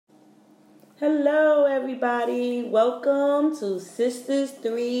Hello, everybody. Welcome to Sisters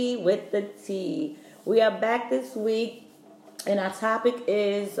 3 with the T. We are back this week, and our topic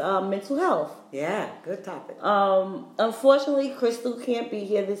is mental health. Yeah, good topic. Unfortunately, Crystal can't be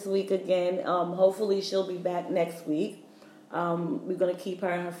here this week again. Hopefully, she'll be back next week. We're going to keep her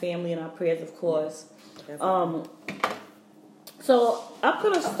and her family in our prayers, of course. So, I'm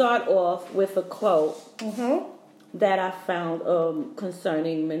going to start off with a quote that I found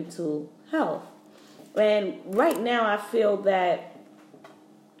concerning mental health. And right now I feel that,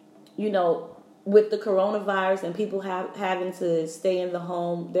 with the coronavirus and people having to stay in their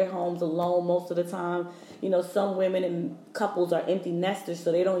homes alone most of the time, some women and couples are empty nesters,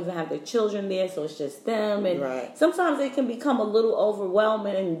 so they don't even have their children there, so it's just them. And sometimes it can become a little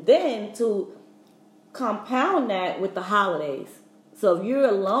overwhelming. And then to compound that with the holidays. So if you're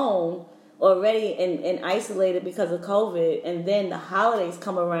alone already and isolated because of COVID, and then the holidays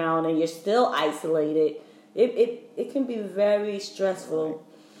come around and you're still isolated, it can be very stressful.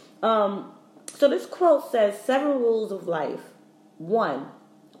 So this quote says 7 rules of life. 1,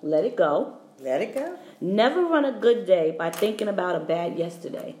 let it go. Let it go. Never run a good day by thinking about a bad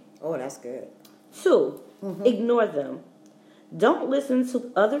yesterday. Oh, that's good. 2, ignore them. Don't listen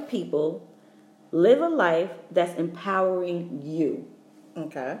to other people. Live a life that's empowering you.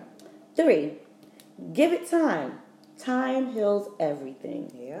 Okay. 3, give it time. Time heals everything.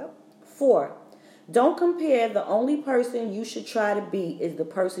 Yep. 4, don't compare. The only person you should try to be is the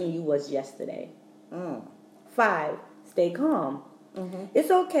person you was yesterday. 5, stay calm. It's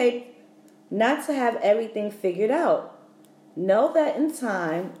okay not to have everything figured out. Know that in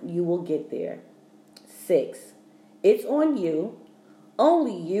time you will get there. 6, it's on you.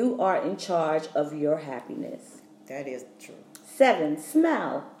 Only you are in charge of your happiness. That is true. 7,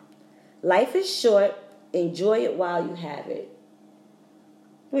 smile. Life is short. Enjoy it while you have it.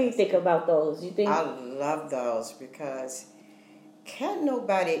 What do you think about those? I love those because can't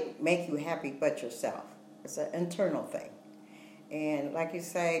nobody make you happy but yourself. It's an internal thing. And like you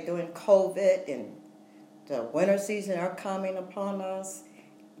say, during COVID and the winter season are coming upon us,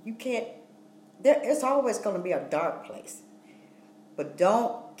 it's always going to be a dark place. But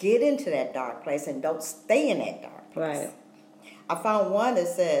don't get into that dark place and don't stay in that dark place. Right. I found one that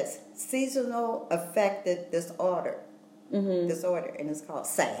says seasonal affective disorder. Disorder, and it's called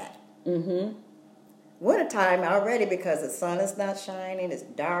SAD. Wintertime already because the sun is not shining, it's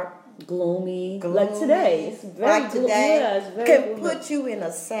dark. Gloomy. Like today. It's very like today. Yeah, it's very can gloomy. Put you in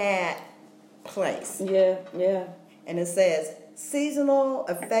a sad place. Yeah. And it says seasonal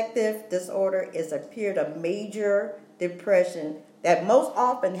affective disorder is a period of major depression that most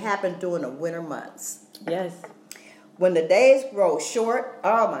often happens during the winter months. Yes. When the days grow short,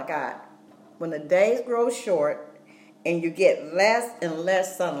 oh my God. When the days grow short and you get less and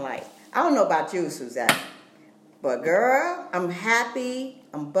less sunlight. I don't know about you, Suzette, but girl, I'm happy,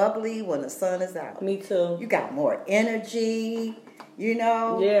 I'm bubbly when the sun is out. Me too. You got more energy,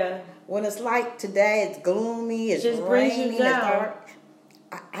 Yeah. When it's like today, it's gloomy, it's Just brings you raining, it's down. dark.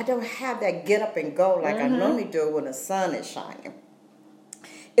 I don't have that get up and go like I normally do when the sun is shining.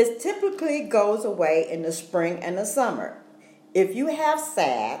 It typically goes away in the spring and the summer. If you have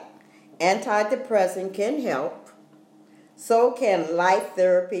SAD, antidepressant can help. So can light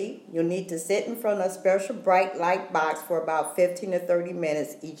therapy. You'll need to sit in front of a special bright light box for about 15 to 30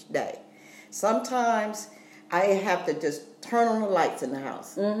 minutes each day. Sometimes I have to just turn on the lights in the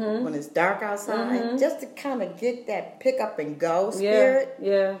house when it's dark outside, just to kind of get that pick up and go spirit.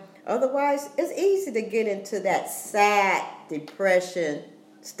 Yeah. Otherwise, it's easy to get into that sad depression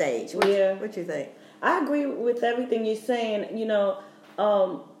stage. What you think? I agree with everything you're saying. You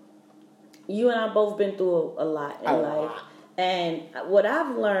and I both been through a lot in life. And what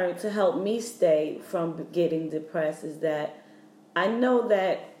I've learned to help me stay from getting depressed is that I know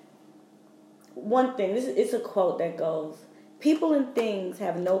that one thing, it's a quote that goes, people and things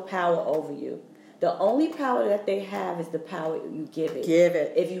have no power over you. The only power that they have is the power you give it.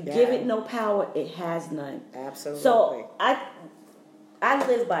 If you give it no power, it has none. Absolutely. So I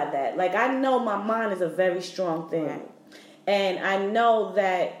live by that. Like, I know my mind is a very strong thing. Right. And I know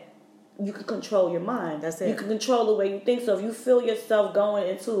that you can control your mind. That's it. You can control the way you think. So if you feel yourself going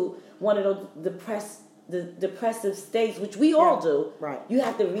into one of those depressive states, which we all do, you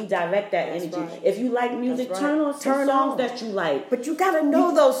have to redirect that energy. Right. If you like music, turn on some songs that you like. But you got to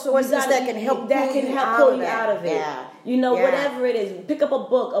know those sources that can help pull you out of it. Yeah. Whatever it is. Pick up a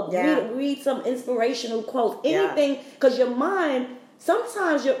book, read some inspirational quotes, anything, because your mind...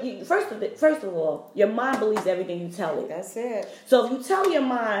 Sometimes, first of all, your mind believes everything you tell it. That's it. So if you tell your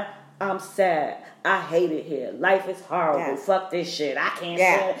mind, I'm sad. I hate it here. Life is horrible. Yeah. Fuck this shit. I can't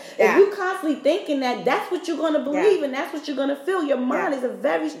Yeah. stand it. Yeah. If you constantly thinking that, that's what you're going to believe and that's what you're going to feel. Your mind is a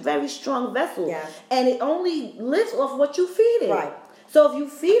very, very strong vessel. Yeah. And it only lives off what you feed it. Right. So if you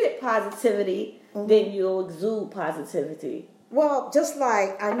feed it positivity, then you'll exude positivity. Well, just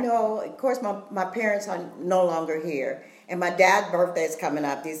like I know, of course, my parents are no longer here. And my dad's birthday is coming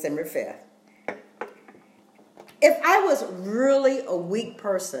up December 5th. If I was really a weak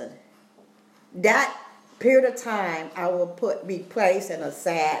person, that period of time I will be placed in a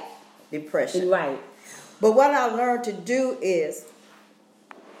sad depression. Right. But what I learned to do is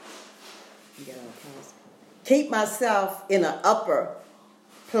keep myself in an upper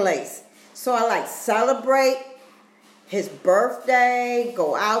place. So I like celebrate his birthday,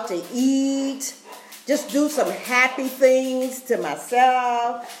 go out to eat, just do some happy things to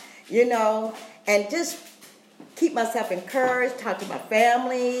myself, you know, and just keep myself encouraged, talk to my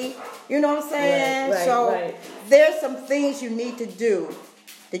family, you know what I'm saying? Right. There's some things you need to do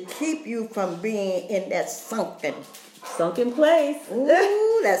to keep you from being in that sunken place.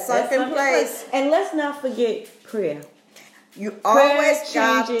 Ooh, that sunken place. And let's not forget prayer. You always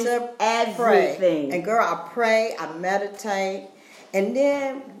got changes to everything. pray. And girl, I pray, I meditate, and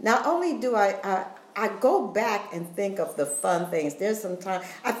then not only do I go back and think of the fun things. There's some time.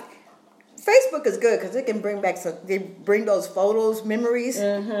 Facebook is good because it can bring back they bring those photos, memories.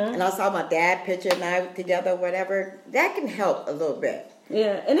 And I saw my dad picture and I together, whatever. That can help a little bit.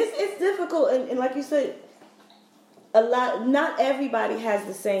 Yeah, and it's difficult, and like you said, not everybody has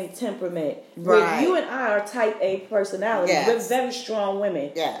the same temperament. Right. You and I are type A personalities. Yes. We're very strong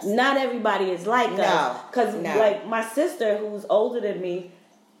women. Yes. Not everybody is like us. Because No. like my sister, who's older than me,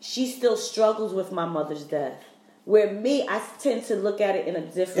 she still struggles with my mother's death. Where me, I tend to look at it in a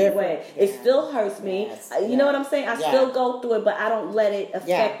different way. Yeah. It still hurts me. Yes. You know what I'm saying? I still go through it, but I don't let it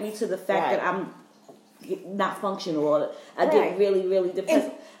affect me to the fact that I'm not functional or I get really, really depressed.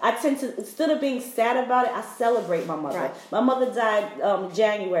 I tend to, instead of being sad about it, I celebrate my mother. Right. My mother died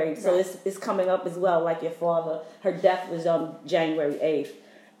January, so it's coming up as well, like your father. Her death was on January 8th.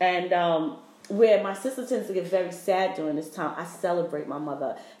 And where my sister tends to get very sad during this time, I celebrate my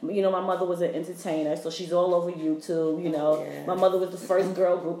mother. You know, my mother was an entertainer, so she's all over YouTube, you know. Yeah. My mother was the first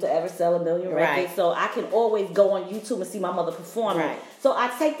girl group to ever sell 1 million records, so I can always go on YouTube and see my mother performing. Right. So I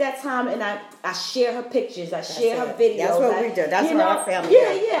take that time and I share her pictures, I share her videos. That's what we do. That's what our family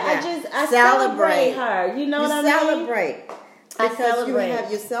does. I celebrate her. You know what I mean? Celebrate.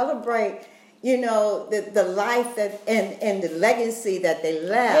 Because you celebrate, you know, the life that and the legacy that they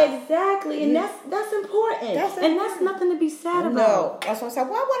left. Exactly, and that's important. And that's nothing to be sad about. No, that's what I said.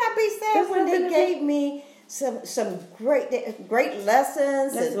 Why would I be sad when they gave me some great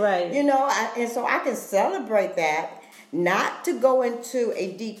lessons? That's right. You know, and so I can celebrate that. Not to go into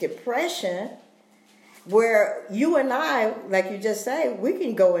a deep depression where you and I, like you just say, we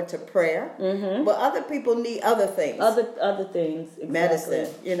can go into prayer, but other people need other things. Other things, exactly. Medicine,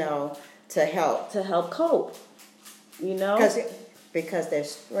 you know, to help cope. You know, because their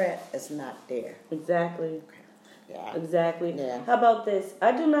strength is not there. Exactly. Yeah. Exactly. Yeah. How about this?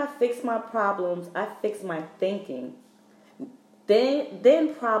 I do not fix my problems. I fix my thinking.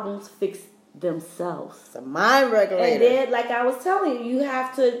 Then problems fix themselves. It's a mind regulator. And then, like I was telling you, you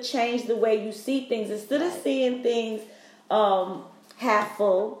have to change the way you see things. Instead of seeing things half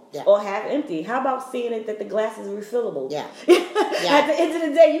full or half empty, how about seeing it that the glass is refillable? Yeah. At the end of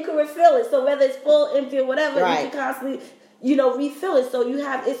the day, you can refill it. So whether it's full, empty, or whatever, you can constantly, refill it. So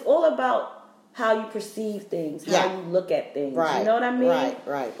it's all about how you perceive things, how you look at things. Right. You know what I mean?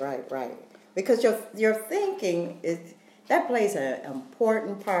 Right. Because your thinking that plays an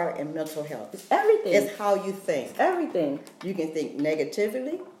important part in mental health. It's everything. It's how you think. It's everything. You can think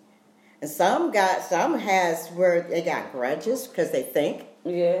negatively, and some has where they got grudges because they think.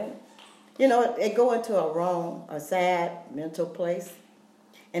 Yeah. You know, they go into a sad mental place,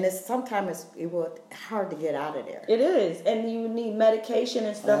 and sometimes hard to get out of there. It is, and you need medication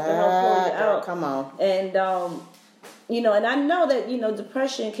and stuff to help pull you out. Come on. And and I know that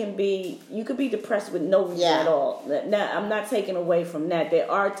depression you could be depressed with no reason at all. Now, I'm not taking away from that. There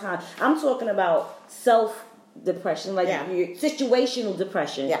are times I'm talking about self-depression, like your situational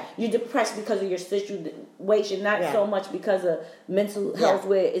depression. Yeah. You're depressed because of your situation, not so much because of mental health,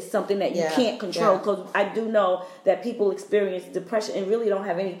 where it's something that you can't control. Because I do know that people experience depression and really don't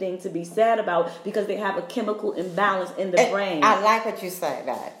have anything to be sad about because they have a chemical imbalance in the brain. I like what you say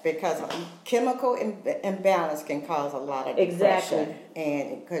that, because chemical imbalance can cause a lot of depression. Exactly.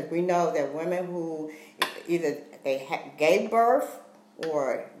 And because we know that women who either they gave birth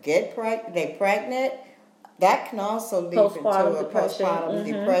or they pregnant, that can also lead into a postpartum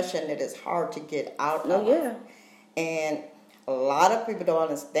depression that is hard to get out of. Yeah. And a lot of people don't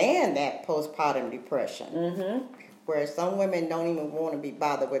understand that postpartum depression. Where some women don't even want to be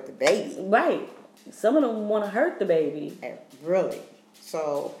bothered with the baby. Right. Some of them want to hurt the baby. Really.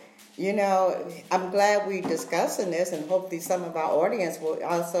 So, you know, I'm glad we're discussing this, and hopefully some of our audience will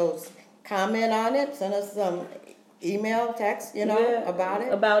also comment on it, send us some email, text, about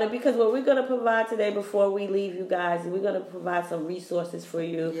it. About it, because what we're going to provide today before we leave you guys, we're going to provide some resources for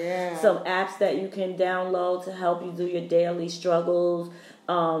you. Yeah. Some apps that you can download to help you do your daily struggles.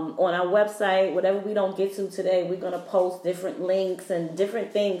 On our website, whatever we don't get to today, we're going to post different links and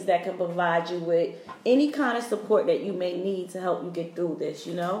different things that can provide you with any kind of support that you may need to help you get through this,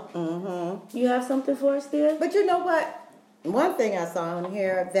 You have something for us there? But you know what? One thing I saw on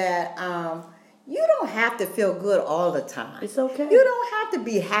here that you don't have to feel good all the time. It's okay. You don't have to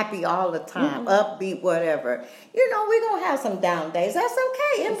be happy all the time, upbeat, whatever. We're going to have some down days. That's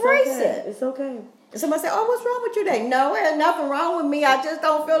okay. Embrace it. It's okay. Somebody say, "Oh, what's wrong with you today?" No, there's nothing wrong with me. I just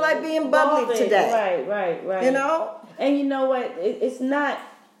don't feel like being bubbly today. Right. And you know what? It's not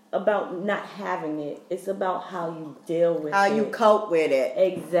about not having it. It's about how you deal with it. How you cope with it.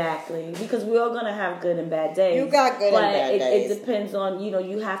 Exactly. Because we're all going to have good and bad days. You got good and bad days. It depends on,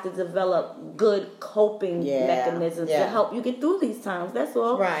 you have to develop good coping mechanisms to help you get through these times. That's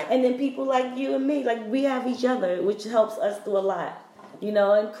all. Right. And then people like you and me, like we have each other, which helps us do a lot.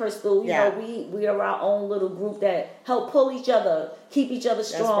 And Crystal, we are our own little group that help pull each other, keep each other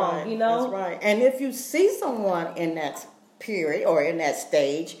strong, That's right. And if you see someone in that period or in that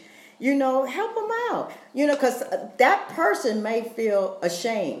stage, help them out. Because that person may feel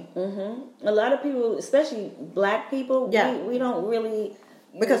ashamed. A lot of people, especially black people, we don't really...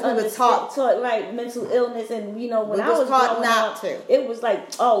 Because we were taught mental illness, and when I was taught growing not up, to. It was like,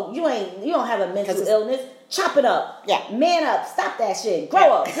 oh, you don't have a mental illness. Chop it up. Yeah. Man up. Stop that shit.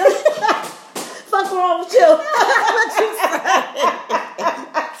 Grow up. Fuck wrong with you?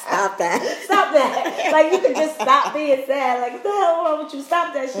 Stop that. Stop that. Like, you can just stop being sad. Like, what the hell wrong with you?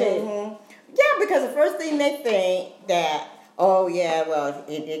 Stop that shit. Yeah, because the first thing they think that,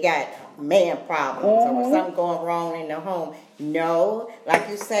 you got man problems or something going wrong in the home. No, like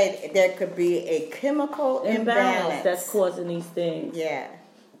you said, there could be a chemical imbalance that's causing these things. Yeah.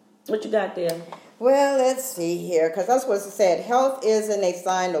 What you got there? Well, let's see here, because that's what it said. Health isn't a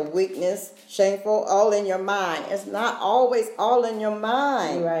sign of weakness, shameful, all in your mind. It's not always all in your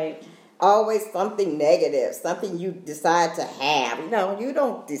mind. Right. Always something negative, something you decide to have. You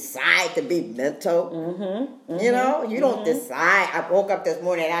don't decide to be mental. You don't decide. I woke up this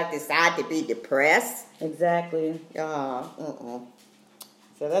morning and I decide to be depressed. Exactly. So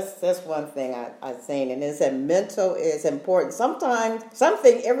that's one thing I've seen, and is that mental is important. Sometimes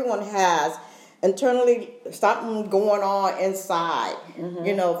something everyone has internally, something going on inside.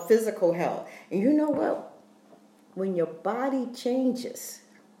 Physical health. And you know what? When your body changes.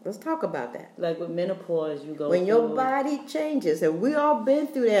 Let's talk about that. Like with menopause, you go when your body changes, and we all been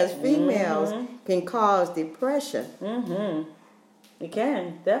through that as females, can cause depression. It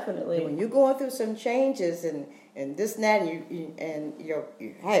can, definitely. When you're going through some changes and this and that, and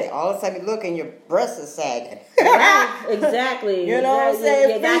hey, all of a sudden you look and your breasts are sagging. Right, exactly. What I'm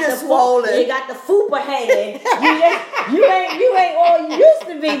saying? Feet are swollen. You got the fupa hanging. you ain't all you used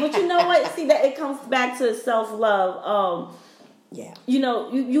to be. But you know what? See, that it comes back to self-love.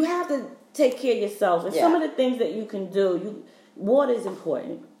 You have to take care of yourself. And some of the things that you can do, water is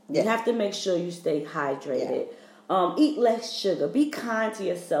important. You have to make sure you stay hydrated. Eat less sugar. Be kind to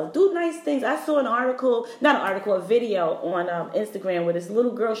yourself. Do nice things. I saw a video on Instagram with this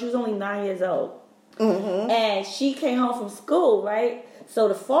little girl. She was only 9 years old. And she came home from school, right? So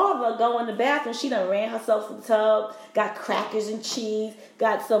the father go in the bathroom. She done ran herself to the tub, got crackers and cheese,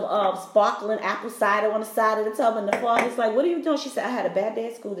 got some sparkling apple cider on the side of the tub. And the father's like, "What are you doing?" She said, "I had a bad day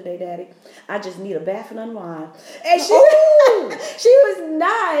at school today, Daddy. I just need a bath and unwind." And she was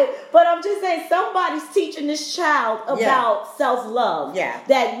 9. But I'm just saying, somebody's teaching this child about self-love. Yeah.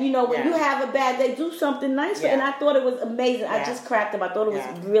 That, when you have a bad day, do something nice. And I thought it was amazing. I just cracked up. I thought it was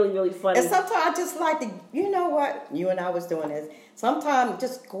really, really funny. And sometimes I just like to, you know what? You and I was doing this. Sometimes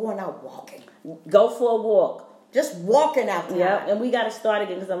just going out walking. Go for a walk. Just walking out there. Yeah, and we got to start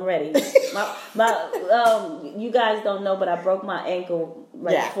again because I'm ready. You guys don't know, but I broke my ankle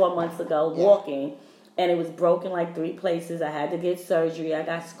 4 months ago walking. and it was broken like 3 places. I had to get surgery. I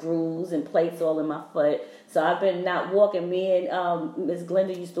got screws and plates all in my foot. So I've been not walking. Me and Miss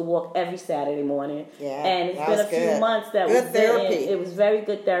Glenda used to walk every Saturday morning. Yeah, and it's been a few months that good was therapy. It was very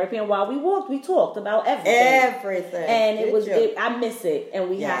good therapy. And while we walked, we talked about everything. And I miss it. And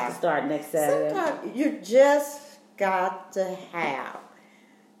we have to start next Saturday. Sometimes you just got to have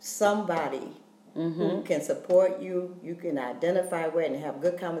somebody who can support you. You can identify with and have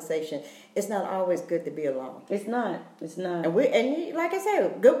good conversation. It's not always good to be alone. It's not. And like I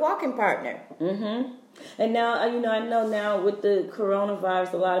said, good walking partner. Mm-hmm. And now, I know now with the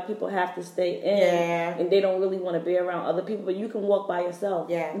coronavirus, a lot of people have to stay in, and they don't really want to be around other people. But you can walk by yourself.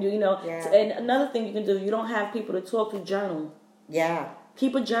 Yeah. And another thing you can do, you don't have people to talk to, journal. Yeah.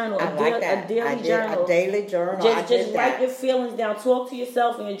 Keep a journal, a daily journal. A daily journal. Just write your feelings down. Talk to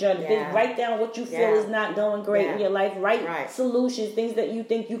yourself in your journal. Yeah. Just write down what you feel is not going great in your life. Write solutions, things that you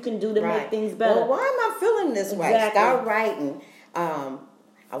think you can do to make things better. Well, why am I feeling this way? Start writing.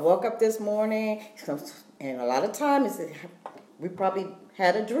 I woke up this morning, and a lot of times we probably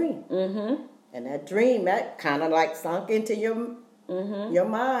had a dream. Mm-hmm. And that dream, that kind of like sunk into your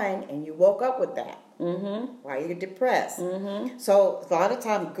mind, and you woke up with that. Mm-hmm. While you're depressed. Mm-hmm. So a lot of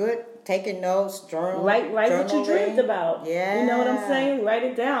time, good taking notes, journal. Write what you dreamed about. Yeah. You know what I'm saying? Write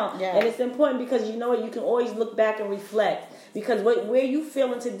it down. Yeah. And it's important because you know what? You can always look back and reflect. Because where you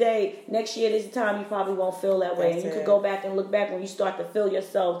feeling today, next year this time you probably won't feel that way. And you can go back and look back when you start to feel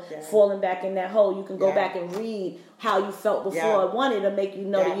yourself falling back in that hole. You can go back and read how you felt before. One, it'll make you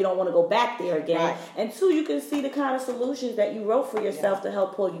know that you don't want to go back there again. Right. And 2, you can see the kind of solutions that you wrote for yourself to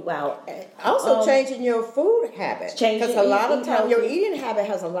help pull you out. Also changing your food habits. Because a lot of times your eating habit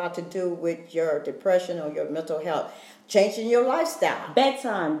has a lot to do with your depression or your mental health. Changing your lifestyle.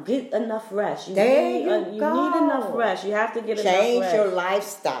 Bedtime. Get enough rest. You need enough rest. You have to get enough rest. Change your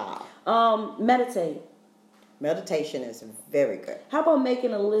lifestyle. Meditate. Meditation is very good. How about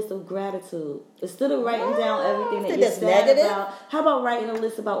making a list of gratitude? Instead of writing down everything that you're sad about, how about writing a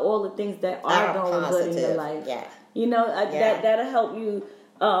list about all the things that are going good in your life? Yeah. That'll help you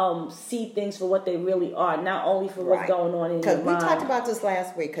see things for what they really are, not only for what's going on in your mind. Because we talked about this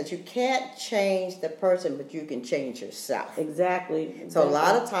last week, because you can't change the person, but you can change yourself. Exactly. So a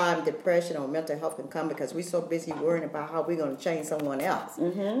lot of time, depression or mental health can come because we're so busy worrying about how we're going to change someone else.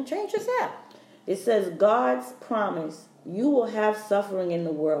 Mm-hmm. Change yourself. It says, God's promise, you will have suffering in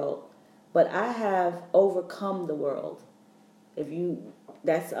the world, but I have overcome the world.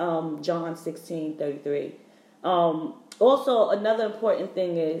 That's John 16:33. Also, another important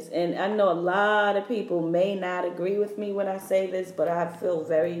thing is, and I know a lot of people may not agree with me when I say this, but I feel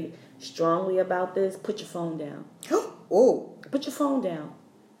very strongly about this. Put your phone down. Oh. Put your phone down.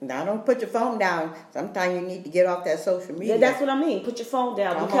 Now, don't put your phone down. Sometimes you need to get off that social media. Yeah, that's what I mean. Put your phone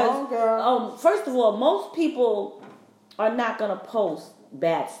down. Come on, girl. First of all, most people are not going to post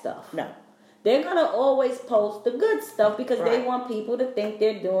bad stuff. No. They're going to always post the good stuff because they want people to think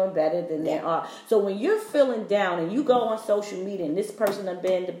they're doing better than they are. So when you're feeling down and you go on social media and this person has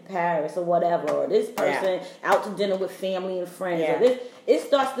been to Paris or whatever, or this person out to dinner with family and friends, or this, it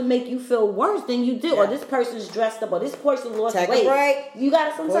starts to make you feel worse than you do. Or this person's dressed up, or this person lost weight. Take a break. You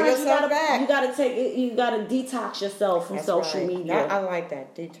got to sometimes you got to detox yourself from social media. I like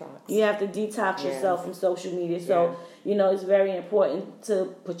that, detox. You have to detox yourself from social media. So it's very important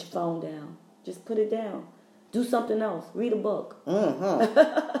to put your phone down. Just put it down. Do something else. Read a book.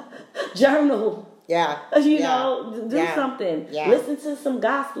 Mm-hmm. Journal. Yeah. Do something. Yeah. Listen to some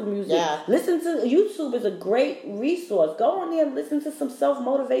gospel music. Yeah. Listen to YouTube is a great resource. Go on there and listen to some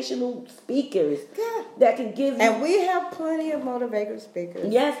self-motivational speakers that can give you. And we have plenty of motivational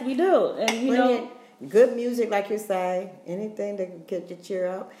speakers. Yes, we do. And good music, like you say, anything that can get you cheer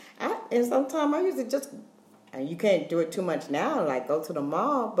up. And sometimes I usually and you can't do it too much now, like go to the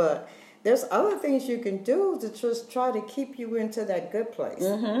mall, but there's other things you can do to just try to keep you into that good place.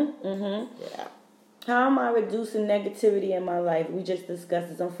 Mm-hmm. Mm-hmm. Yeah. How am I reducing negativity in my life? We just discussed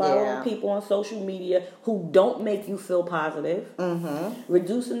this. I'm following people on social media who don't make you feel positive. Mm-hmm.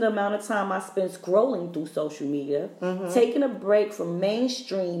 Reducing the amount of time I spend scrolling through social media. Mm-hmm. Taking a break from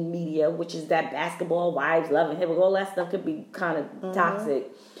mainstream media, which is that basketball, wives, love, and hip, all that stuff could be kind of toxic.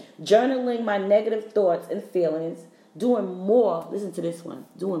 Journaling my negative thoughts and feelings. Doing more, listen to this one,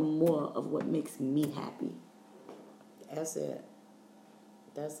 doing more of what makes me happy. That's it.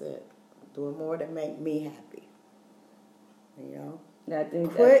 Doing more that make me happy. I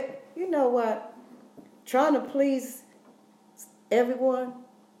think quit. You know what? Trying to please everyone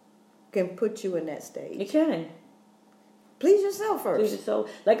can put you in that stage. It can. Please yourself first. Please yourself.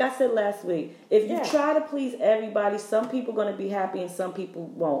 Like I said last week, if you Yeah. try to please everybody, some people are going to be happy and some people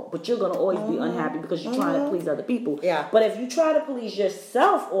won't. But you're going to always be unhappy because you're trying to please other people. Yeah. But if you try to please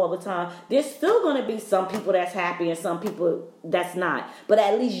yourself all the time, there's still going to be some people that's happy and some people that's not. But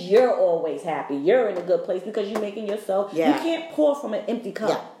at least you're always happy. You're in a good place because you're making yourself. Yeah. You can't pour from an empty cup.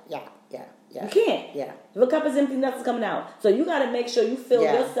 Yeah. You can't. Yeah. If a cup is empty, nothing's coming out. So you got to make sure you fill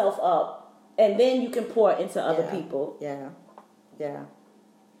Yeah. yourself up, and then you can pour into other people. Yeah.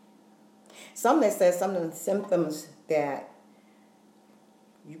 Some that says some of the symptoms that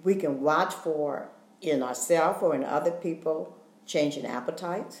we can watch for in ourselves or in other people: changing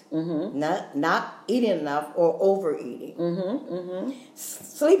appetites, not eating enough or overeating,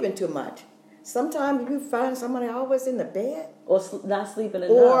 sleeping too much. Sometimes you find somebody always in the bed, Or not sleeping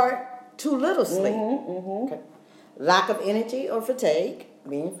enough. or too little sleep. Okay. Lack of energy or fatigue,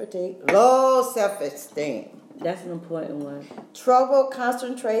 being fatigued, low self-esteem. That's an important one. Trouble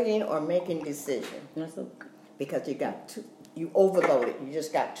concentrating or making decisions That's because you overloaded. You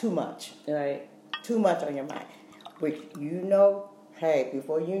just got too much on your mind. Which hey,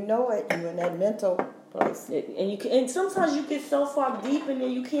 before you know it, you're in that mental place. And sometimes you get so far deep in there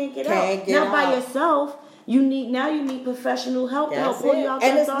you can't get Can't out. get Not by out. yourself. You need professional help to help That's pull you it. out.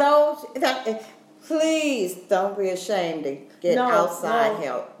 And please don't be ashamed to get outside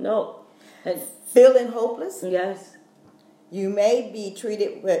help. No. Feeling hopeless. Yes. You may be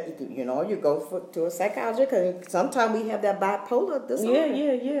treated with, you go to a psychiatrist because sometimes we have that bipolar disorder.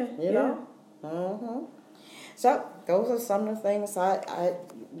 Yeah. You know? Mm-hmm. So those are some of the things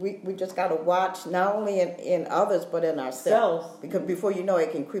we just got to watch, not only in others, but in ourselves. Because before you know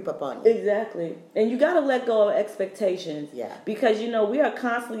it can creep up on you. Exactly. And you got to let go of expectations. Yeah. Because, we are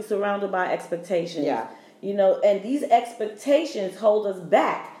constantly surrounded by expectations. Yeah. And these expectations hold us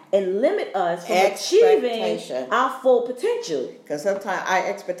back and limit us from achieving our full potential. Because sometimes our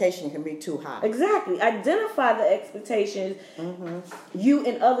expectation can be too high. Exactly. Identify the expectations you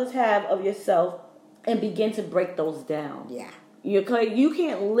and others have of yourself and begin to break those down. Yeah. You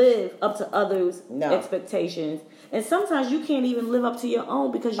can't live up to others' expectations. And sometimes you can't even live up to your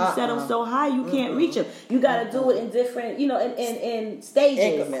own because you set them so high you can't reach them. You got to do it in different, in stages.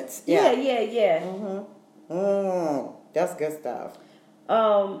 Increments. Yeah. That's good stuff.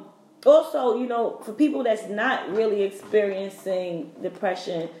 Also, for people that's not really experiencing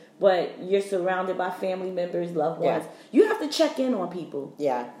depression, but you're surrounded by family members, loved ones, you have to check in on people.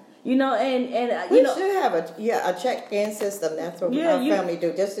 Yeah. We should have a check-in system. That's what our family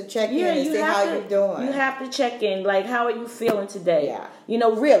do, just to check in and see how you're doing. You have to check in, like, how are you feeling today? Yeah.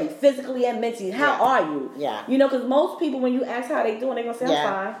 Really, physically and mentally, how are you? Yeah. because most people, when you ask how they doing, they're going to say,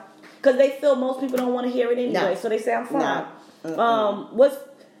 I'm fine. Because they feel most people don't want to hear it anyway, so they say, I'm fine. What's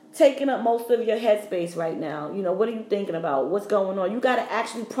taking up most of your headspace right now? What are you thinking about? What's going on? You got to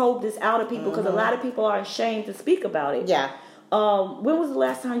actually probe this out of people because a lot of people are ashamed to speak about it. Yeah. When was the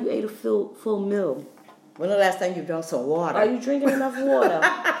last time you ate a full meal? When the last time you drank some water? Are you drinking enough water?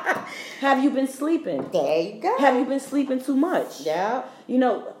 Have you been sleeping? There you go. Have you been sleeping too much? Yeah.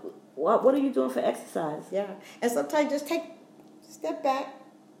 What are you doing for exercise? Yeah. And sometimes just step back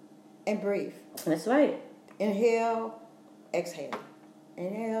and breathe. That's right. Inhale, exhale.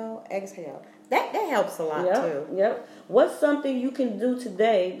 Inhale, exhale. That helps a lot too. Yep. What's something you can do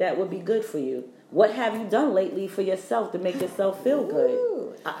today that would be good for you? What have you done lately for yourself to make yourself feel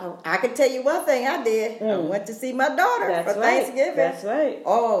good? I can tell you one thing I did. I went to see my daughter for Thanksgiving. That's right.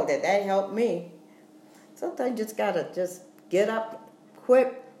 Oh, that helped me. Sometimes you just gotta get up,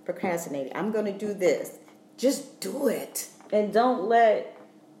 quit procrastinating. I'm gonna do this. Just do it. And don't let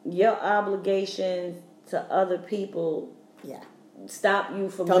your obligations to other people stop you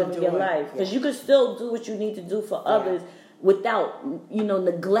from living your life. Because you can still do what you need to do for others without,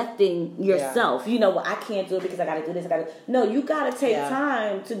 neglecting yourself. Well, I can't do it because I got to do this. No, you got to take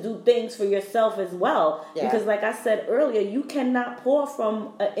time to do things for yourself as well. Yeah. Because like I said earlier, you cannot pour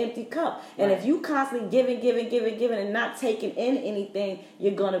from an empty cup. And if you constantly giving and not taking in anything,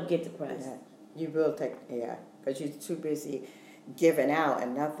 you're going to get depressed. Yeah. You will because you're too busy giving out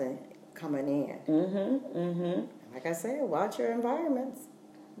and nothing coming in. Like I said, watch your environments.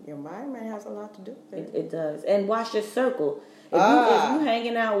 Your environment has a lot to do with it. It does. And watch your circle. If you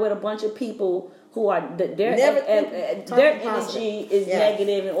hanging out with a bunch of people who are their energy is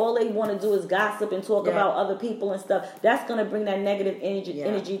negative and all they want to do is gossip and talk about other people and stuff, that's going to bring that negative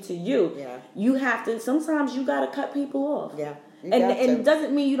energy to you. Yeah. You have to, sometimes you got to cut people off. Yeah. And it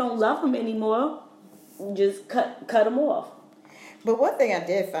doesn't mean you don't love them anymore. You just cut them off. But one thing I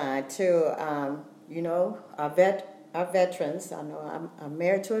did find too, our veterans, I know I'm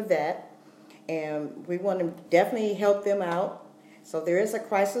married to a vet, and we want to definitely help them out. So there is a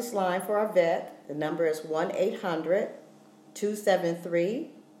crisis line for our vet. The number is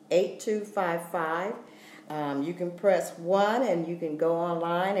 1-800-273-8255. You can press 1 and you can go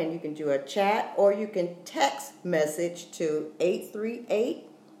online and you can do a chat, or you can text message to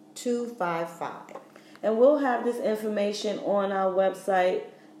 838-255. And we'll have this information on our website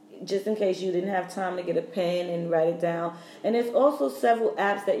just in case you didn't have time to get a pen and write it down. And there's also several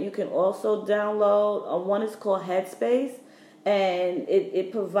apps that you can also download. One is called Headspace, and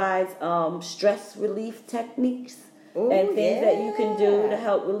it provides stress relief techniques. Ooh, and things that you can do to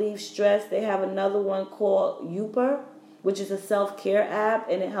help relieve stress. They have another one called Youper, which is a self-care app,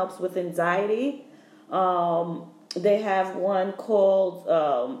 and it helps with anxiety. They have one called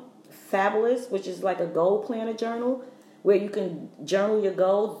Fabulous, which is like a goal planner journal, where you can journal your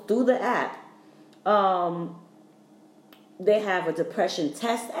goals through the app. They have a depression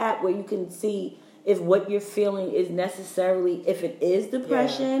test app where you can see if what you're feeling is necessarily, if it is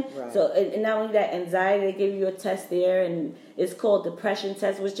depression. Yeah, right. So, and not only that, anxiety, they give you a test there, and it's called depression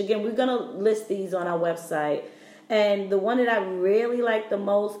test, which again, we're going to list these on our website. And the one that I really like the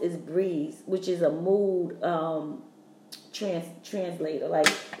most is Breeze, which is a mood translator. Like,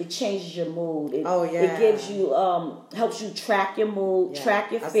 it changes your mood. It gives you, helps you track your mood,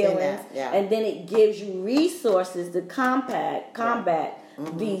 track your feelings, and then it gives you resources to combat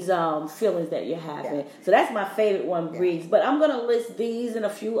these feelings that you're having. Yeah. So that's my favorite one, Breeze. But I'm going to list these and a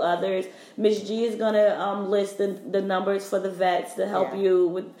few others. Miss G is going to list the numbers for the vets to help you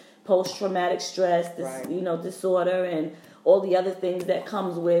with post-traumatic stress, disorder, and all the other things that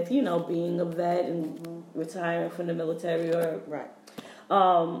comes with, being a vet and retiring from the military.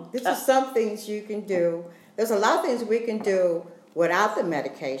 This is some things you can do. There's a lot of things we can do without the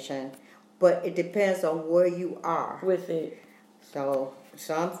medication, but it depends on where you are with it. So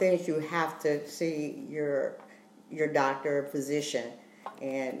some things you have to see your doctor or physician,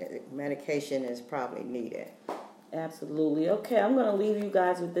 and medication is probably needed. Absolutely. Okay, I'm going to leave you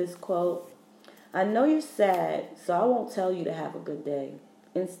guys with this quote. I know you're sad, so I won't tell you to have a good day.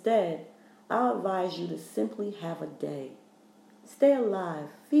 Instead, I'll advise you to simply have a day. Stay alive,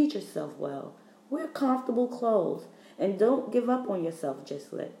 feed yourself well, wear comfortable clothes, and don't give up on yourself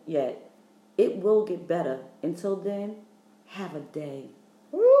just yet. It will get better. Until then, have a day.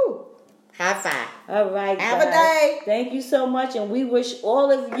 Woo! High five. All right, have guys. a day. Thank you so much, and we wish all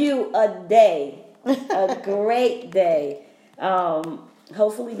of you a day. A great day.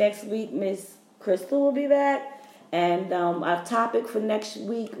 Hopefully next week, Miss Crystal will be back. And our topic for next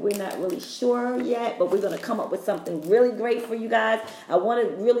week, we're not really sure yet, but we're going to come up with something really great for you guys. I want to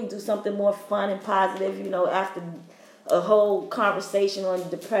really do something more fun and positive, after a whole conversation on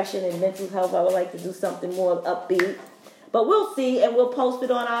depression and mental health. I would like to do something more upbeat. But we'll see, and we'll post it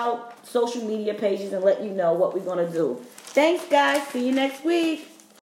on our social media pages and let you know what we're going to do. Thanks, guys. See you next week.